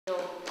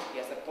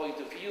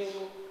point of view.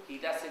 He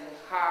doesn't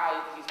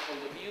hide his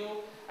point of view,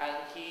 and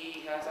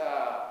he has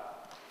a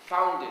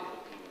founded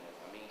opinion.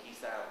 I mean,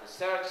 he's a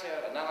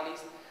researcher, an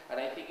analyst, and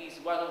I think he's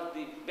one of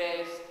the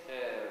best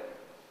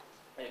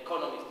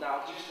economists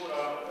now. Just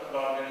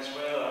about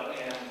Venezuela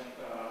and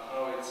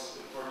how it's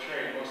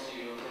portrayed. Most of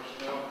you, of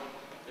course, know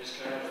there's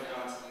kind of a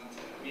constant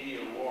media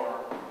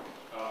war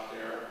out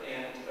there,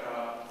 and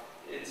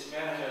it's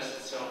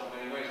manifested itself in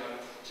many ways.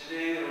 Like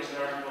today, there was an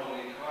article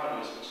in The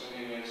Economist, which some of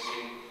you may have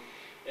seen,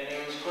 and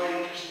it was quite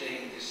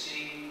interesting to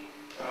see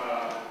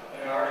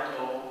an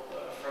article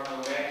from a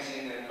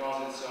magazine that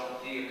calls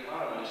itself The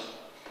Economist,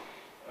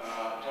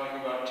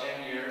 talking about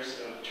 10 years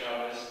of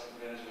Chavez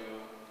in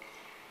Venezuela,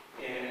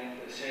 and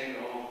saying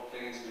the whole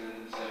thing's been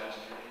a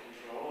disaster in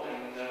control,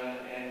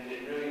 and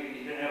it really,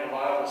 you didn't have a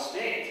viable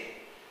state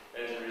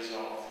as a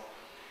result.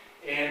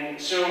 And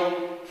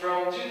so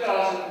from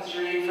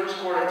 2003, first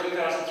quarter of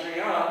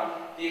 2003 on,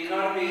 the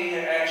economy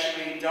had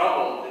actually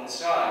doubled in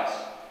size.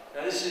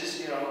 Now this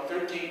is,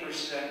 13%, 13.5%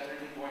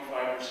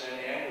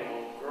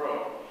 annual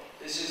growth.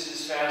 This is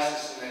as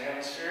fastest in the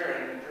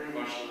hemisphere and pretty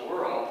much the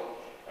world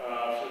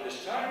for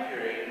this time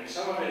period. And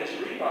some of it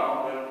is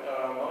rebound,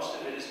 but most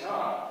of it is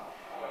not.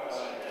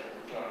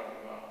 We're talking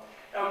about.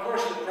 Now, of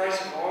course, the price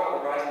of oil,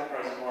 the rise in the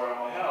price of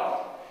oil will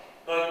help.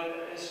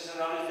 But this is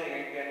another thing,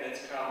 again,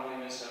 that's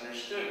commonly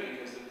misunderstood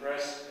because the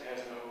press has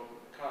no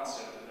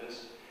concept of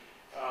this.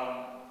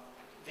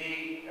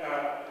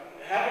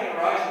 Having a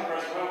rise in the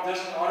price of oil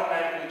doesn't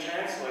automatically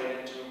translate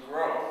into a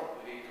growth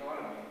of the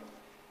economy.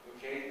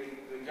 Okay,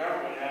 the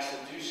government has to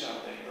do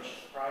something, or the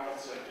private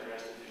sector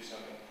has to do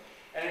something.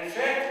 And in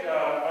fact,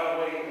 by the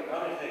way,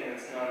 another thing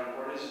that's not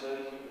reported is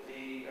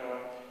the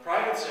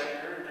private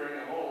sector during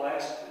the whole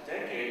last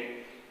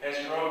decade has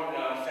grown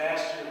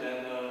faster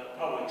than the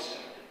public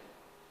sector.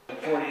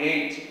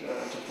 48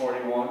 to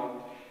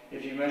 41.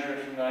 If you measure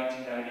it from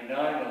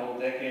 1999, the whole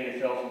decade,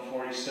 it fell from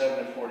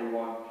 47 to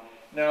 41.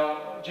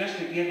 Now, just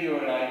to give you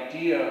an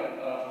idea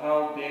of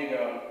how big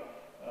a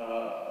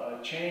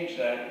change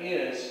that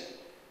is,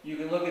 you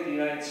can look at the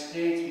United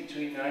States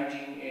between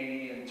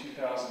 1980 and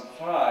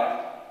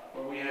 2005,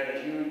 where we had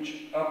a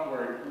huge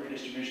upward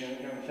redistribution.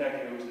 In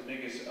fact, it was the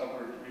biggest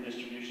upward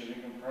redistribution of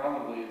income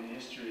probably in the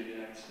history of the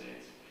United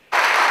States.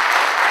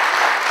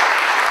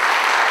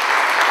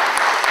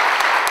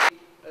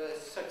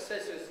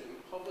 Successes in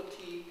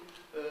poverty,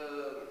 the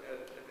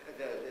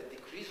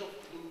decrease of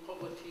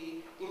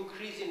poverty,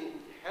 increase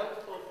in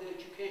health of the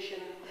education,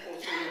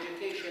 also in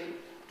education,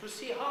 to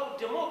see how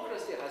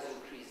democracy has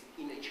increased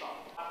in a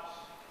chart.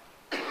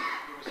 The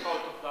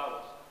result of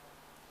Davos.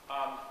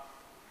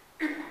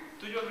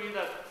 Do you agree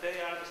that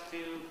they are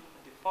still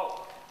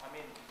default? I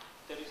mean,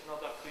 there is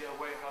not a clear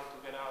way how to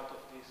get out of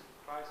this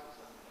crisis.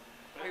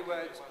 Three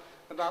words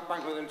about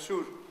Banco del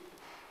Sur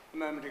a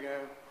moment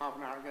ago, half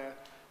an hour ago.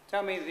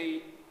 Tell me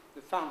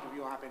the fount of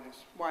your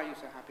happiness. Why are you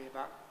so happy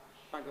about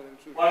Banco del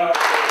Sur?